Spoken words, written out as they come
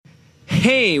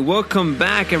Hey, welcome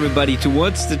back everybody to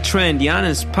What's the Trend, the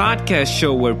honest podcast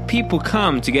show where people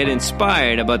come to get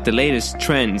inspired about the latest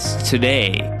trends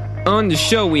today. On the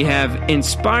show we have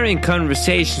inspiring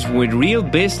conversations with real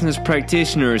business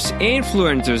practitioners,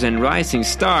 influencers and rising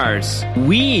stars.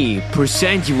 We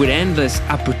present you with endless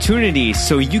opportunities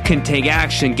so you can take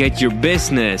action and get your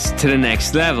business to the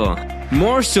next level.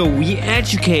 More so, we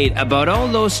educate about all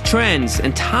those trends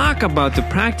and talk about the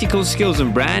practical skills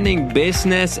in branding,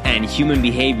 business, and human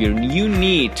behavior you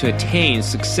need to attain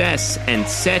success and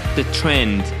set the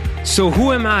trend. So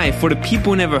who am I? For the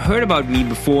people who never heard about me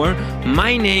before,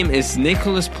 my name is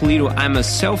Nicholas Polito. I'm a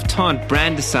self-taught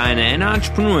brand designer and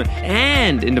entrepreneur,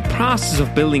 and in the process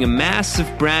of building a massive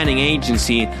branding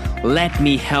agency, let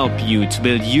me help you to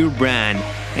build your brand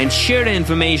and share the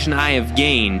information I have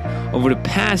gained over the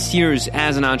past years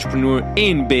as an entrepreneur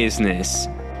in business.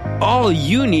 All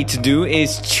you need to do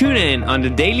is tune in on the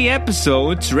daily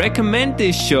episodes, recommend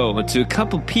this show to a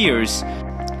couple peers.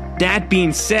 That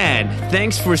being said,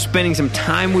 thanks for spending some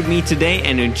time with me today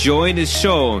and enjoy the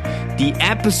show. The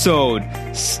episode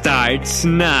starts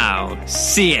now.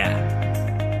 See ya.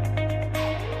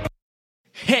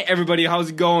 Hey everybody, how's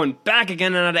it going? Back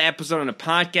again, another episode on the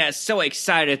podcast. So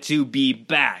excited to be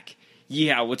back.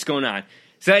 Yeah, what's going on?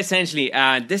 So essentially,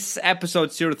 this is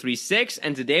episode 036,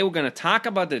 and today we're going to talk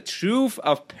about the truth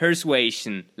of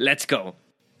persuasion. Let's go.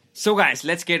 So guys,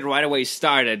 let's get right away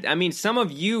started. I mean, some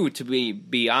of you, to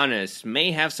be honest,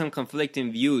 may have some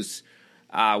conflicting views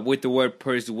with the word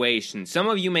persuasion. Some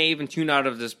of you may even tune out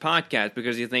of this podcast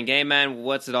because you think, hey man,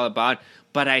 what's it all about?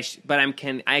 But I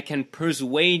can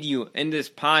persuade you in this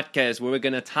podcast where we're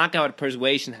going to talk about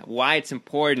persuasion, why it's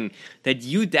important, that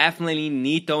you definitely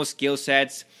need those skill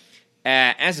sets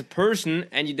as a person,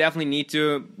 and you definitely need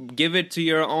to give it to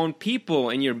your own people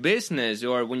in your business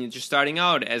or when you're just starting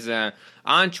out as an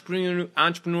entrepreneur,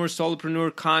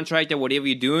 solopreneur, contractor, whatever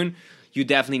you're doing. You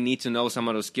definitely need to know some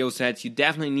of those skill sets. You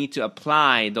definitely need to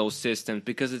apply those systems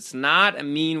because it's not a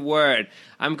mean word.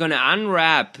 I'm going to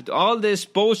unwrap all this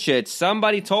bullshit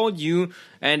somebody told you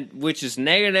and which is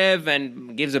negative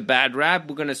and gives a bad rap.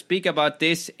 We're going to speak about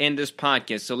this in this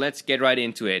podcast. So let's get right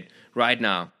into it right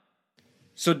now.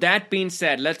 So that being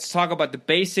said, let's talk about the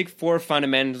basic 4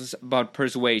 fundamentals about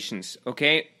persuasions,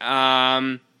 okay?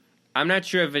 I'm not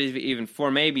sure if it's even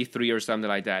 4, maybe 3 or something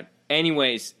like that.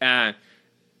 Anyways,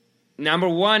 number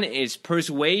 1 is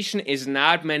persuasion is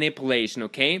not manipulation,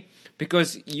 okay?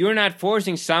 Because you're not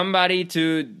forcing somebody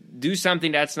to do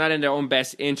something that's not in their own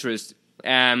best interest.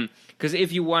 Because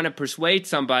if you want to persuade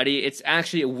somebody, it's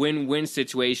actually a win-win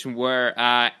situation where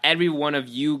every one of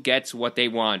you gets what they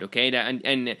want, okay?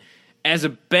 And as a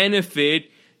benefit,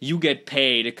 you get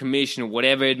paid a commission,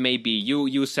 whatever it may be.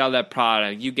 You sell that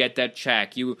product, you get that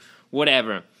check, you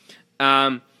whatever.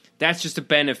 That's just a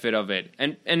benefit of it.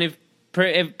 And if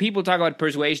people talk about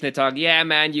persuasion, they talk, yeah,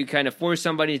 man, you kind of force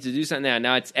somebody to do something.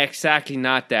 Now, it's exactly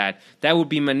not that. That would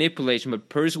be manipulation, but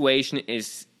persuasion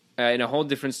is in a whole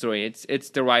different story. It's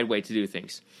the right way to do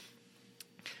things.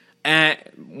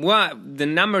 The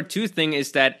number 2 thing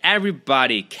is that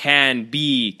everybody can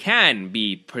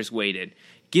be persuaded,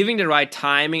 giving the right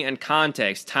timing and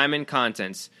context, time and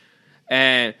contents,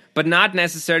 but not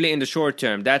necessarily in the short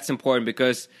term. That's important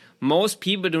because most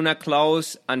people do not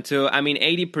close until,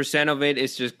 80% of it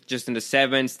is just in the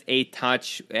 7th, 8th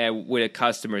touch with a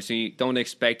customer. So you don't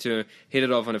expect to hit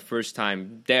it off on the first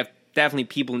time. Definitely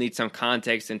people need some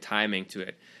context and timing to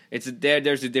it.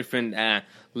 There's a different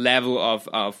level of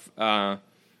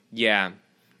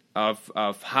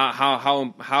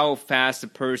how fast a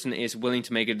person is willing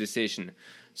to make a decision.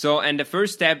 So, and the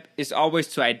first step is always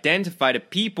to identify the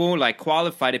people, like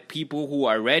qualify the people who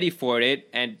are ready for it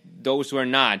and those who are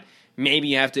not. Maybe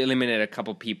you have to eliminate a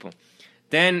couple people.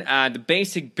 Then the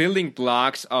basic building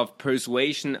blocks of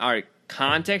persuasion are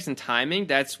context and timing.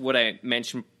 That's what I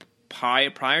mentioned prior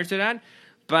to that.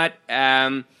 But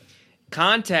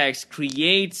context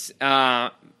creates,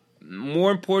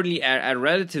 more importantly, a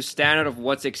relative standard of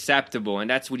what's acceptable, and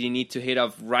that's what you need to hit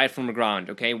off right from the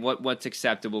ground, okay? What's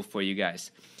acceptable for you guys.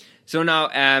 So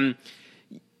now,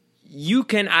 you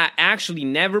can actually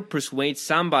never persuade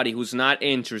somebody who's not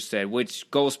interested,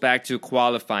 which goes back to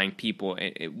qualifying people.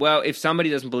 Well, if somebody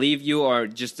doesn't believe you or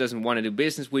just doesn't want to do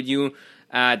business with you,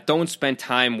 don't spend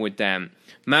time with them.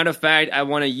 Matter of fact, I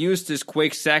want to use this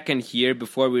quick second here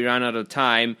before we run out of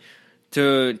time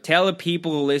to tell the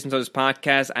people who listen to this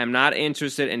podcast, I'm not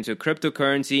interested into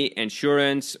cryptocurrency,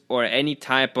 insurance, or any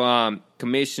type of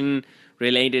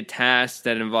commission-related tasks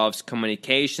that involves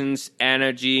communications,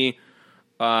 energy,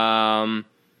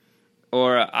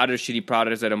 or other shitty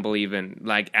products I don't believe in,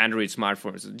 like Android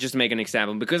smartphones. Just to make an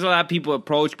example, because a lot of people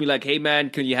approach me like, "Hey man,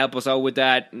 can you help us out with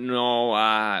that?" No,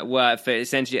 well, if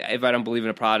I don't believe in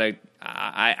a product,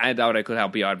 I doubt I could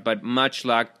help you out. But much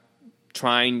luck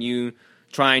trying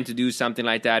to do something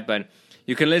like that. But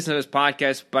you can listen to this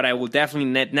podcast. But I will definitely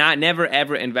never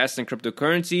ever invest in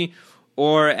cryptocurrency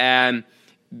or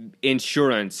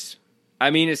insurance. I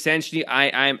mean, essentially,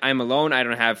 I'm alone. I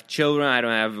don't have children. I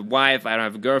don't have a wife. I don't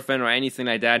have a girlfriend or anything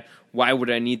like that. Why would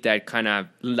I need that kind of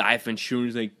life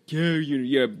insurance? Like,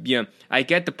 yeah. I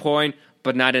get the point,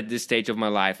 but not at this stage of my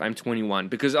life. I'm 21.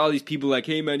 Because all these people like,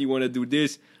 hey, man, you want to do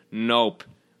this? Nope.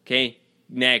 Okay,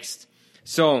 next.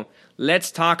 So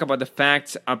let's talk about the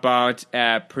facts about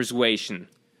persuasion.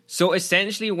 So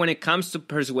essentially, when it comes to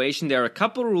persuasion, there are a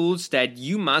couple rules that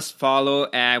you must follow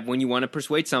when you want to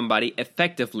persuade somebody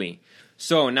effectively.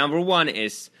 So number one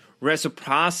is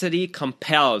reciprocity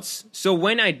compels. So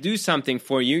when I do something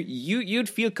for you, you'd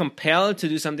feel compelled to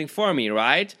do something for me,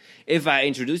 right? If I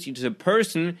introduce you to the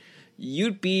person,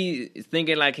 you'd be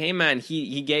thinking like, hey man,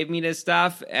 he gave me this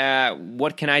stuff.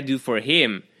 What can I do for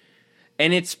him?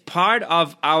 And it's part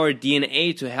of our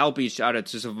DNA to help each other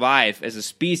to survive as a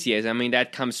species. I mean,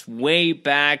 that comes way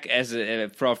back as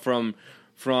from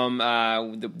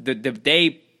the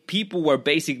day people were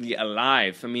basically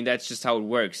alive. I mean, that's just how it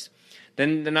works.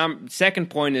 Then the second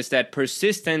point is that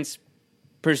persistency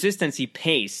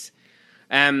pays.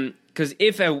 Because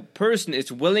if a person is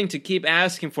willing to keep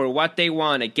asking for what they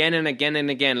want again and again and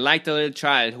again, like the little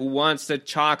child who wants the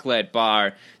chocolate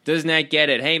bar, does not get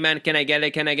it. Hey man, can I get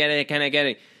it? Can I get it? Can I get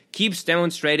it? Keeps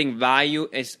demonstrating value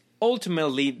is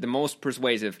ultimately the most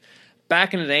persuasive.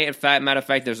 Back in the day, matter of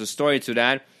fact, there's a story to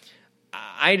that.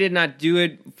 I did not do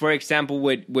it, for example,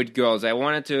 with girls. I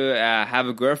wanted to have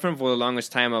a girlfriend for the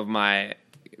longest time of my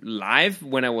life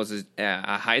when I was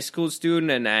a high school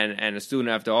student and a student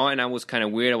after all, and I was kind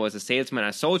of weird. I was a salesman.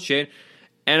 I sold shit,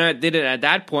 and I did it at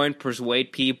that point,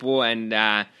 persuade people and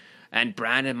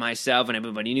branded myself, and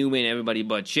everybody knew me, and everybody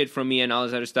bought shit from me and all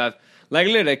this other stuff. Like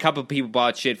literally, a couple of people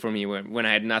bought shit from me when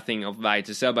I had nothing of value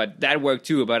to sell, but that worked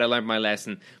too. But I learned my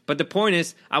lesson. But the point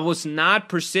is, I was not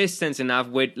persistent enough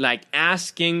with like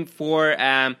asking for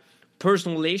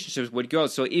personal relationships with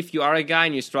girls. So if you are a guy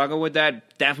and you struggle with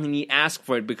that, definitely ask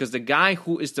for it, because the guy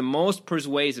who is the most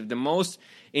persuasive, the most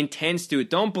intense dude,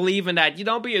 don't believe in that. You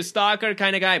don't be a stalker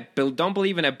kind of guy. Don't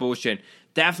believe in that bullshit.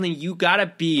 Definitely, you gotta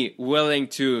be willing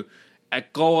to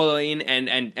go in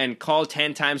and call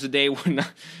 10 times a day.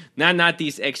 Not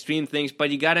these extreme things, but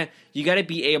you gotta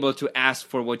be able to ask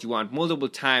for what you want multiple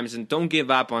times, and don't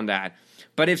give up on that.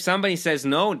 But if somebody says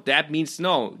no, that means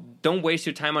no. Don't waste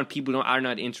your time on people who are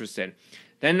not interested.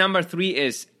 Then number 3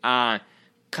 is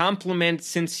compliment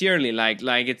sincerely. Like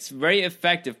it's very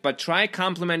effective, but try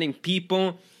complimenting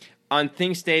people on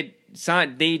things they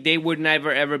would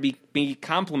never ever be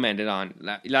complimented on.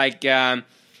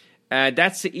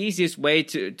 That's the easiest way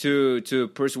to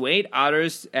persuade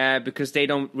others because they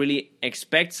don't really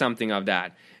expect something of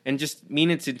that, and just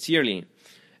mean it sincerely.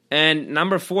 And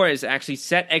number 4 is actually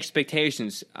set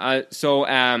expectations.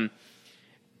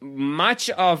 Much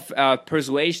of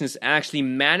persuasion is actually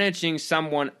managing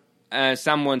someone's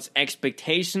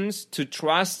expectations to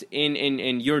trust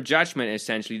in your judgment,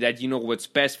 essentially, that you know what's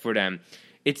best for them.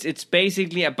 It's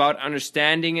basically about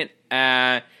understanding it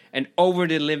and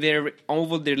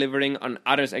over-delivering on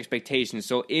others' expectations.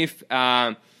 So if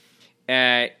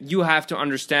you have to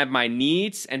understand my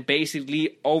needs and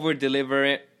basically over-deliver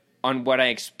it on what I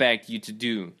expect you to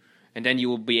do, and then you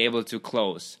will be able to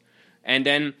close. And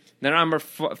then the number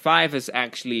 5 is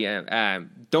actually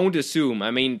don't assume. I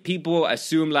mean, people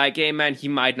assume like, hey man, he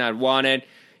might not want it.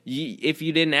 If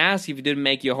you didn't ask, if you didn't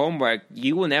make your homework,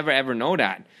 you will never ever know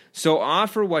that. So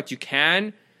offer what you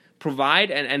can, provide,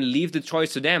 and leave the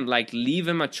choice to them. Like, leave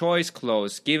him a choice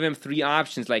clause. Give him 3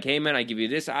 options. Like, hey man, I give you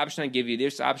this option, I give you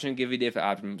this option, I give you this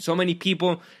option. So many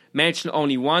people mention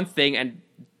only one thing, and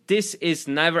this is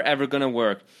never ever going to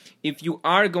work. If you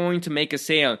are going to make a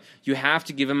sale, you have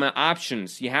to give them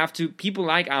options. People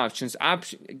like options.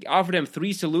 Offer them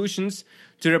 3 solutions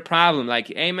to the problem. Like,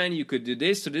 hey man, you could do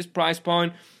this to this price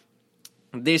point,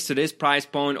 this to this price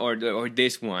point, or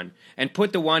this one, and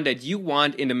put the one that you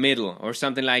want in the middle, or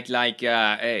something like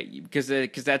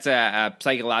because that's a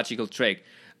psychological trick.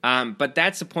 But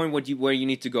that's the point where you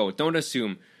need to go. Don't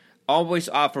assume. Always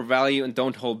offer value and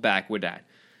don't hold back with that.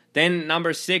 Then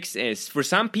number 6 is, for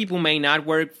some people may not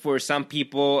work, for some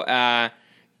people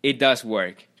it does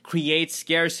work. Create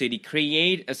scarcity.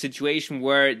 Create a situation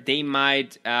where they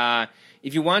might,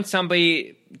 if you want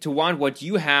somebody to want what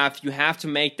you have to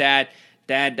make that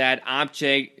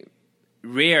object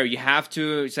rare. You have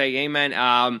to say, hey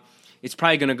man, it's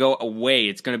probably gonna go away.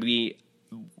 It's gonna be,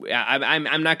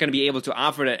 I'm not gonna be able to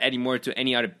offer that anymore to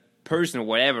any other person or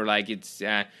whatever. Like it's,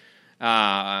 we're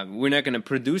not gonna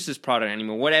produce this product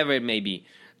anymore, whatever it may be.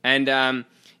 And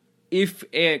if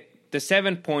the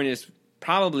 7th point is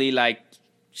probably like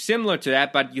similar to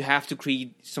that, but you have to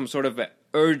create some sort of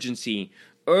urgency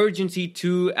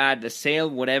to the sale,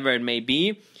 whatever it may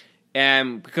be,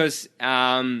 because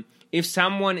if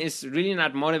someone is really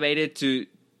not motivated to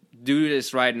do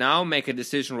this right now, make a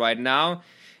decision right now,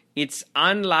 it's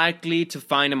unlikely to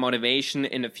find a motivation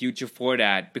in the future for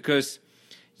that, because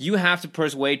you have to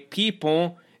persuade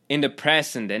people in the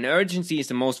present, and urgency is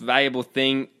the most valuable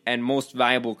thing and most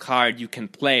valuable card you can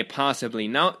play, possibly.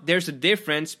 Now, there's a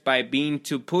difference by being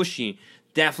too pushy.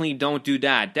 Definitely don't do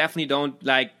that. Definitely don't,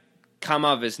 like, come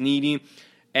off as needy.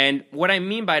 And what I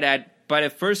mean by that, by the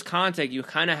first contact, you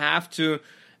kind of have to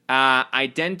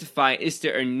identify, is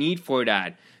there a need for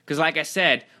that? Because like I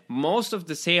said, most of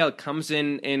the sale comes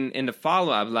in the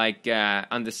follow-up, like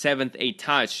on the 7th, 8th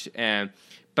touch.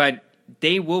 But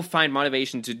they will find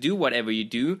motivation to do whatever you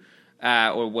do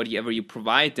or whatever you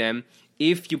provide them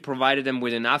if you provided them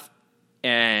with enough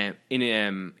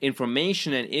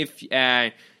information, and if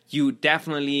you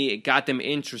definitely got them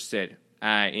interested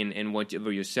in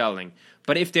whatever you're selling.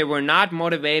 But if they were not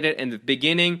motivated in the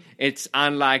beginning, it's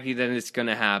unlikely that it's going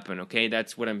to happen, okay?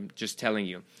 That's what I'm just telling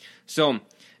you. So,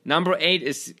 number 8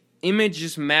 is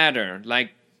images matter. Like,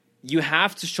 you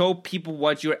have to show people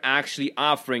what you're actually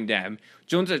offering them.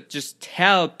 Don't just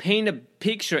paint a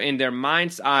picture in their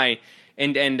mind's eye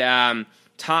and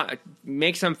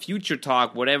make some future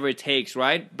talk, whatever it takes,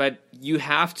 right? But you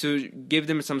have to give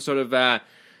them some sort of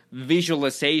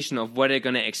visualization of what they're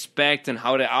going to expect and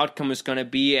how the outcome is going to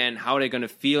be and how they're going to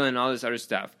feel and all this other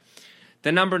stuff.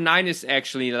 The number 9 is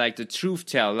actually like the truth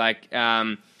tell. Like,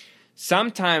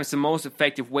 sometimes the most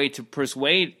effective way to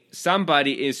persuade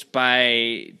somebody is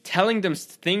by telling them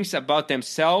things about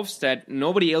themselves that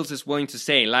nobody else is willing to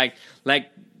say. Like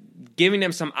giving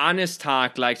them some honest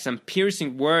talk, like some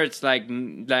piercing words, like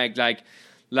being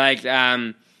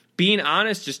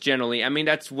honest just generally. I mean,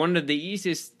 that's one of the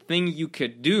easiest thing you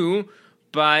could do,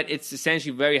 but it's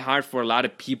essentially very hard for a lot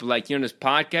of people. Like here on this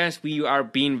podcast, we are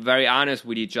being very honest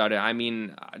with each other. I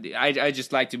mean, I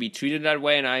just like to be treated that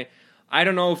way, and I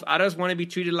don't know if others want to be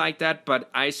treated like that, but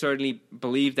I certainly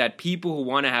believe that people who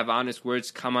want to have honest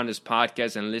words come on this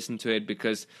podcast and listen to it,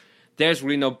 because there's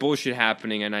really no bullshit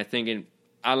happening. And I think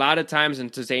a lot of times in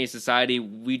today's society,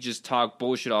 we just talk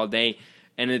bullshit all day,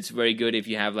 and it's very good if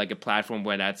you have like a platform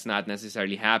where that's not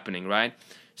necessarily happening, right?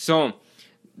 So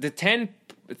the 10th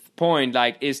point,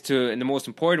 is and the most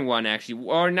important one actually,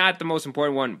 or not the most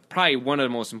important one, probably one of the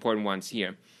most important ones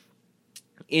here,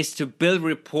 is to build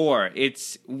rapport.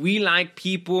 We like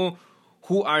people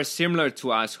who are similar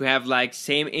to us, who have like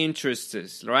same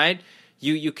interests, right?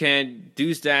 You can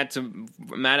do that.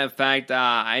 Matter of fact,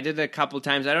 I did it a couple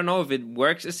times. I don't know if it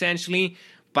works essentially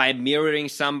by mirroring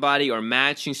somebody or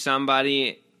matching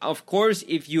somebody. Of course,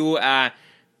 if you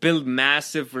build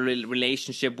massive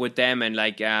relationship with them and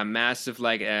like massive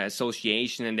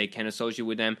association, and they can associate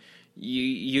with them,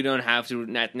 you don't have to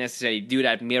not necessarily do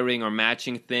that mirroring or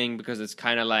matching thing, because it's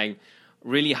kind of like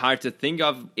really hard to think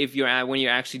of when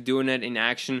you're actually doing it in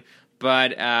action.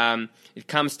 But it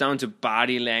comes down to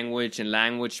body language and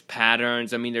language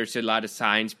patterns. I mean, there's a lot of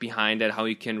science behind it, how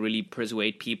you can really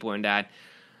persuade people in that.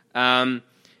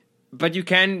 But you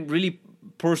can really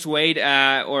persuade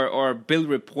or build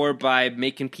rapport by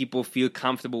making people feel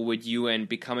comfortable with you and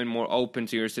becoming more open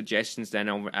to your suggestions then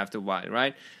after a while,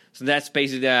 right? So that's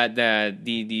basically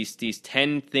these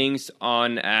 10 things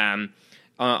on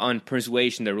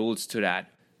persuasion, the rules to that.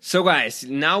 So guys,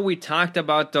 now we talked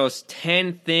about those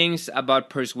 10 things about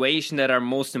persuasion that are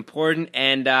most important,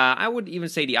 and I would even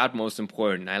say the utmost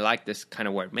important. I like this kind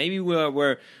of word. Maybe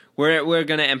we're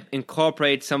gonna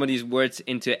incorporate some of these words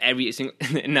into every single.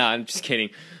 No, I'm just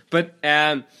kidding. But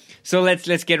so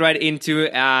let's get right into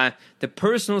the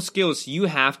personal skills you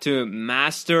have to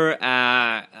master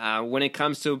when it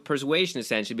comes to persuasion,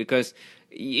 essentially. Because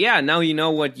now you know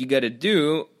what you got to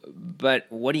do, but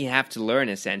what do you have to learn,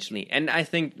 essentially? And I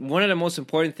think one of the most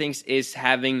important things is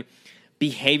having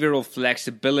behavioral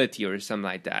flexibility or something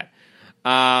like that.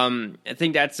 I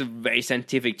think that's a very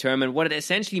scientific term, and what it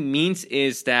essentially means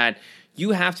is that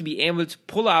you have to be able to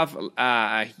pull off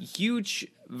a huge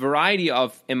variety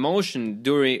of emotion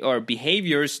or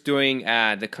behaviors during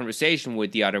the conversation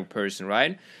with the other person,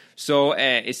 right? So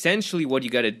essentially what you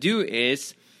got to do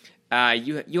is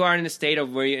you are in a state of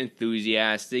very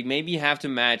enthusiastic. Maybe you have to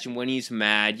match him when he's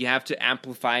mad. You have to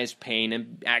amplify his pain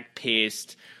and act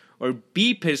pissed or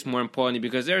be pissed, more importantly,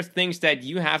 because there are things that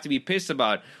you have to be pissed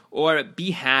about. Or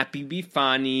be happy, be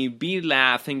funny, be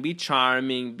laughing, be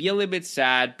charming, be a little bit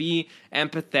sad, be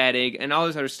empathetic, and all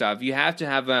this other stuff. You have to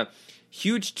have a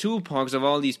huge toolbox of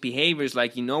all these behaviors,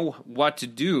 like you know what to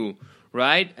do,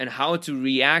 right? And how to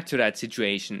react to that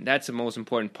situation. That's the most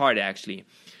important part, actually.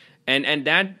 And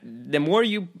that the more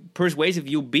you persuasive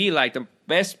you be, like the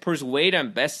best persuader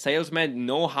and best salesman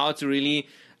know how to really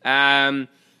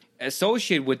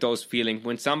associate with those feelings.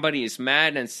 When somebody is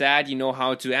mad and sad, you know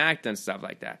how to act and stuff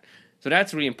like that. So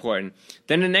that's really important.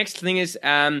 Then the next thing is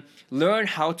learn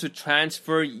how to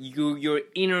transfer your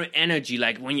inner energy.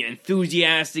 Like when you're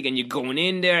enthusiastic and you're going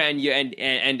in there and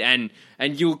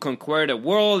you conquer the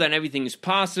world and everything is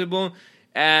possible.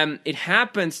 It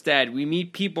happens that we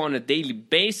meet people on a daily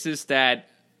basis that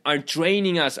are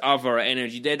draining us of our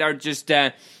energy. That are just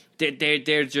they're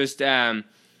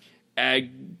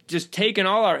just taking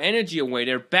all our energy away.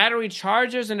 They're battery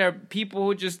chargers, and they're people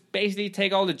who just basically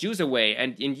take all the juice away.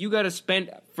 And you got to spend,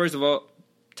 first of all,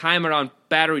 time around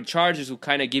battery chargers who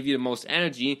kind of give you the most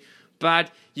energy.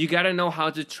 But you got to know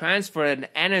how to transfer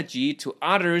that energy to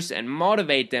others and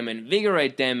motivate them,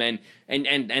 invigorate them,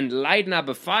 and lighten up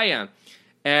a fire.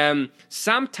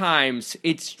 Sometimes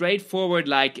it's straightforward,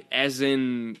 like as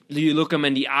in you look them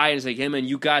in the eye and it's like, hey man,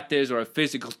 you got this, or a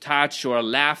physical touch, or a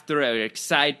laughter, or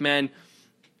excitement,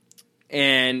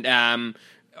 and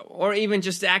or even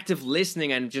just active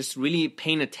listening and just really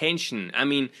paying attention. I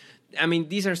mean,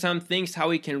 these are some things how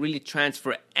we can really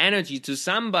transfer energy to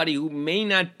somebody who may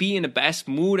not be in the best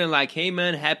mood and like, hey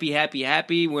man, happy,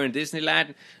 we're in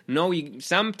Disneyland. No,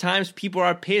 sometimes people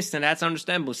are pissed, and that's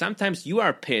understandable. Sometimes you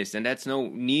are pissed, and that's no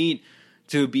need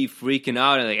to be freaking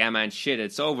out and like, ah man, shit,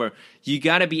 it's over. You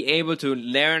gotta be able to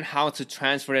learn how to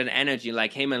transfer that energy.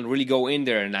 Like, hey man, really go in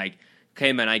there and like,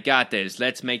 okay man, I got this.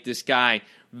 Let's make this guy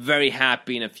very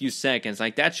happy in a few seconds.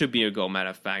 Like, that should be your goal, matter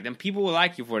of fact. And people will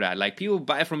like you for that. Like, people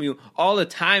buy from you all the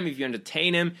time if you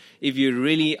entertain them, if you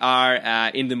really are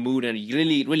in the mood and you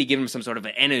really give them some sort of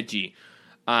energy.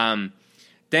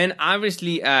 Then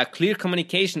obviously clear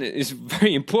communication is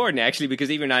very important, actually, because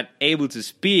if you're not able to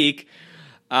speak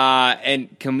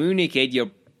and communicate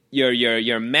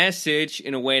your message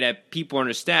in a way that people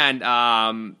understand,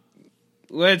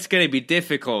 well, it's going to be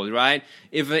difficult, right?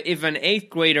 If an 8th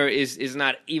grader is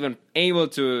not even able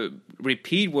to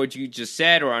repeat what you just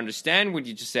said or understand what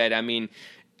you just said, I mean,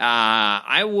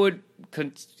 I would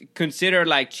consider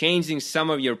like changing some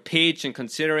of your pitch and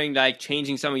considering like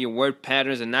changing some of your word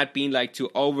patterns and not being like too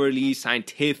overly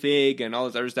scientific and all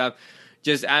this other stuff.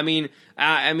 Just, I mean,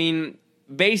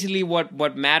 basically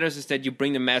what matters is that you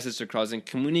bring the message across, and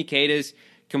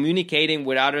communicating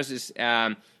with others is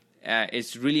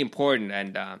really important,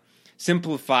 and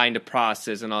simplifying the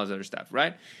process and all this other stuff,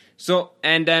 right? So,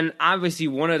 and then obviously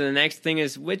one of the next thing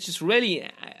is, which is really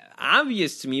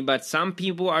obvious to me, but some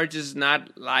people are just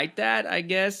not like that, I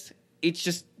guess. It's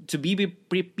just to be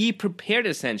prepared,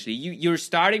 essentially. Your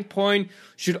starting point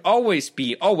should always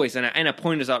be, and I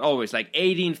point this out always, like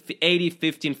 80,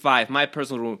 15, 5, my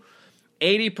personal rule.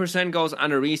 80% goes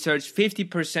under research,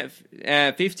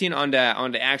 50%, 15 on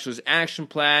the actual action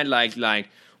plan, like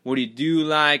what do you do,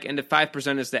 like, and the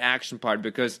 5% is the action part,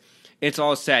 because it's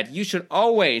all set. You should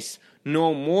always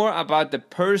know more about the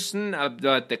person,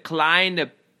 about the client,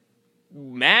 the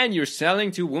man you're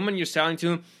selling to, woman you're selling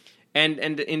to, and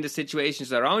in the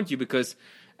situations around you, because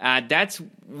that's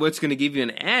what's going to give you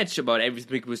an edge about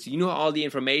everything, because you know all the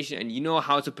information and you know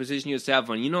how to position yourself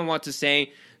and you know what to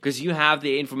say, because you have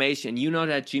the information. You know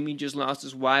that Jimmy just lost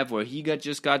his wife, or he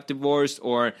just got divorced,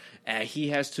 or he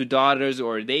has 2 daughters,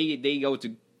 or they go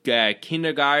to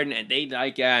kindergarten and they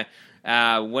like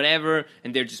whatever,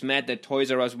 and they're just mad that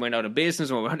Toys R Us went out of business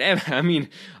or whatever. I mean,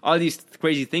 all these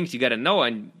crazy things you got to know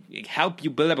and help you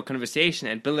build up a conversation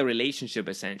and build a relationship,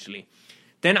 essentially.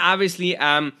 Then obviously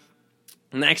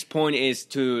next point is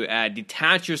to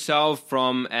detach yourself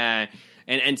from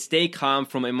and stay calm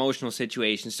from emotional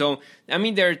situations. So, I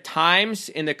mean, there are times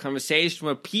in the conversation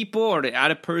where people or the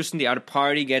other person, the other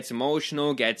party gets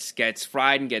emotional, gets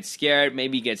frightened, gets scared,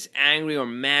 maybe gets angry or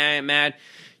mad.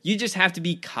 You just have to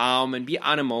be calm and be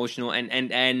unemotional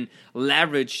and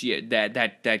leverage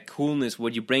that coolness,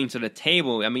 what you bring to the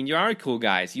table. I mean, you are cool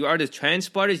guys. You are the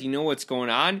transporters. You know what's going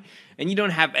on, and you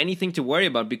don't have anything to worry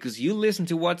about because you listen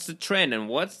to what's the trend. And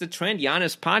what's the trend? The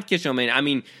Honest Podcast Show, man. I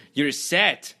mean, you're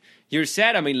set. You're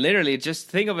set. I mean, literally, just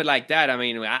think of it like that. I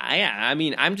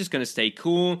mean, I'm just gonna stay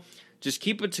cool, just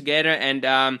keep it together, and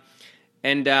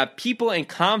people in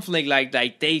conflict, like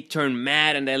they turn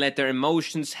mad and they let their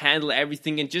emotions handle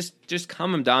everything, and just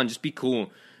calm them down, just be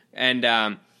cool, and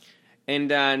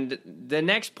And the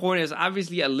next point is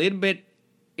obviously a little bit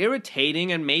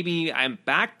irritating, and maybe I'm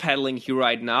backpedaling here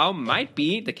right now. Might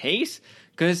be the case,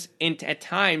 because at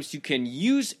times you can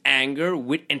use anger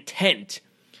with intent.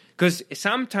 Because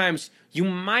sometimes you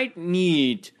might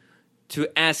need to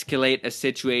escalate a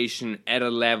situation at a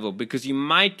level, because you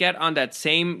might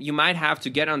have to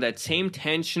get on that same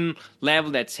tension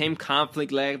level, that same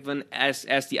conflict level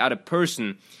as the other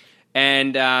person.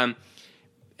 And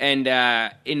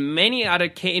in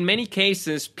many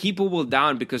cases, people will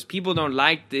down because people don't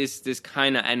like this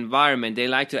kind of environment. They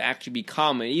like to actually be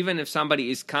calm. And even if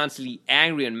somebody is constantly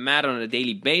angry and mad on a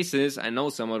daily basis, I know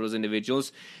some of those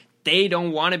individuals, they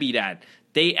don't want to be that.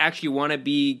 They actually want to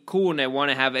be cool, and they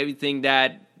want to have everything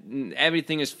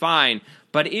is fine.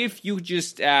 But if you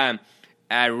just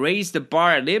raise the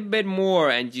bar a little bit more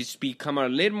and just become a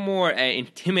little more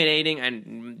intimidating,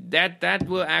 and that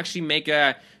will actually make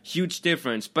a huge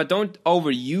difference. But don't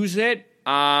overuse it.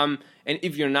 And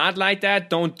if you're not like that,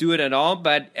 don't do it at all.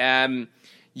 But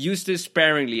use this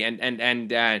sparingly,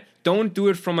 and don't do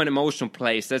it from an emotional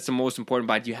place. That's the most important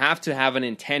part. You have to have an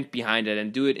intent behind it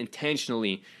and do it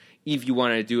intentionally if you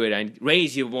want to do it, and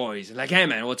raise your voice like, hey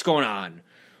man, what's going on?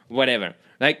 Whatever.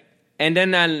 And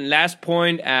then last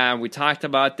point, we talked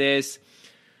about this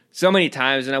so many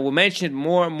times, and I will mention it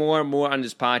more and more and more on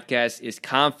this podcast, is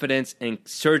confidence and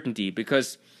certainty,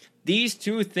 because these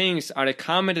two things are the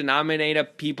common denominator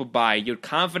people buy. You're a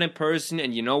confident person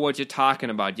and you know what you're talking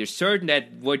about. You're certain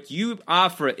that what you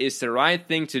offer is the right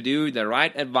thing to do, the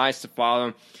right advice to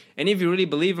follow. And if you really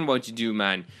believe in what you do,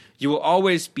 man, you will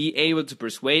always be able to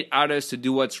persuade others to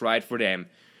do what's right for them.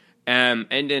 And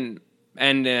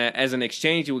as an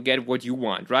exchange, you will get what you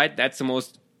want, right? That's the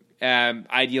most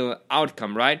ideal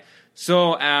outcome, right?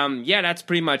 So, that's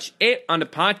pretty much it on the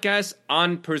podcast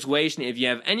on persuasion. If you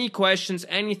have any questions,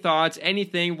 any thoughts,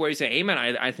 anything where you say, hey, man,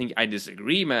 I think I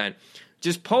disagree, man,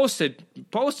 just post it,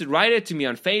 write it to me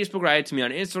on Facebook, write it to me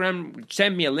on Instagram,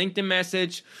 send me a LinkedIn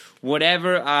message,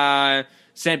 whatever,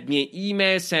 send me an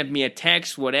email, send me a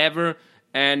text, whatever.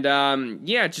 And,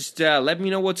 just let me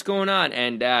know what's going on.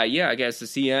 And, I guess I'll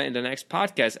see you in the next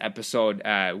podcast episode,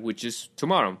 which is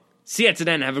tomorrow. See you till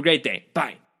then. Have a great day.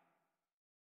 Bye.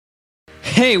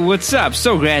 Hey, what's up?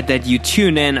 So glad that you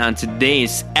tuned in on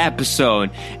today's episode.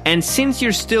 And since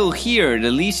you're still here,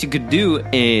 the least you could do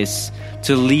is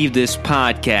to leave this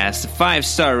podcast a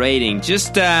 5-star rating.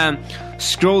 Just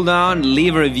scroll down,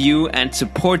 leave a review, and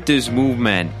support this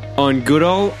movement on good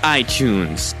old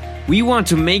iTunes. We want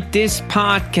to make this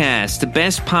podcast the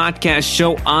best podcast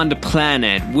show on the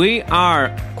planet. We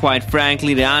are, quite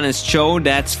frankly, the honest show,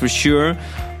 that's for sure.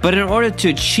 But in order to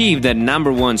achieve that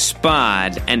number 1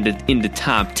 spot and in the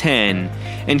top 10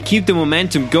 and keep the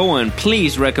momentum going,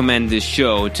 please recommend this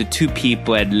show to 2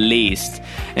 people at least.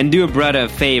 And do a brother a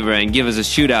favor and give us a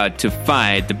shootout to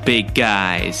fight the big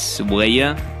guys, will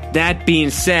ya? That being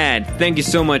said, thank you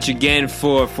so much again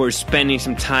for spending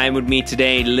some time with me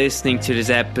today, listening to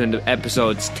this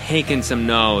episodes, taking some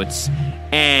notes,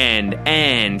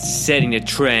 and setting a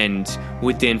trend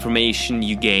with the information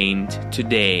you gained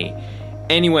today.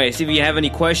 Anyways, if you have any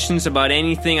questions about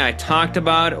anything I talked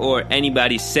about or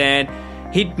anybody said,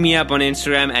 hit me up on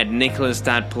Instagram at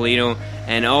nicholas.polito,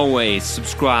 and always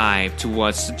subscribe to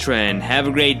What's the Trend. Have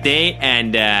a great day,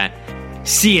 and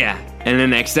see ya in the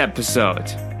next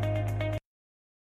episode.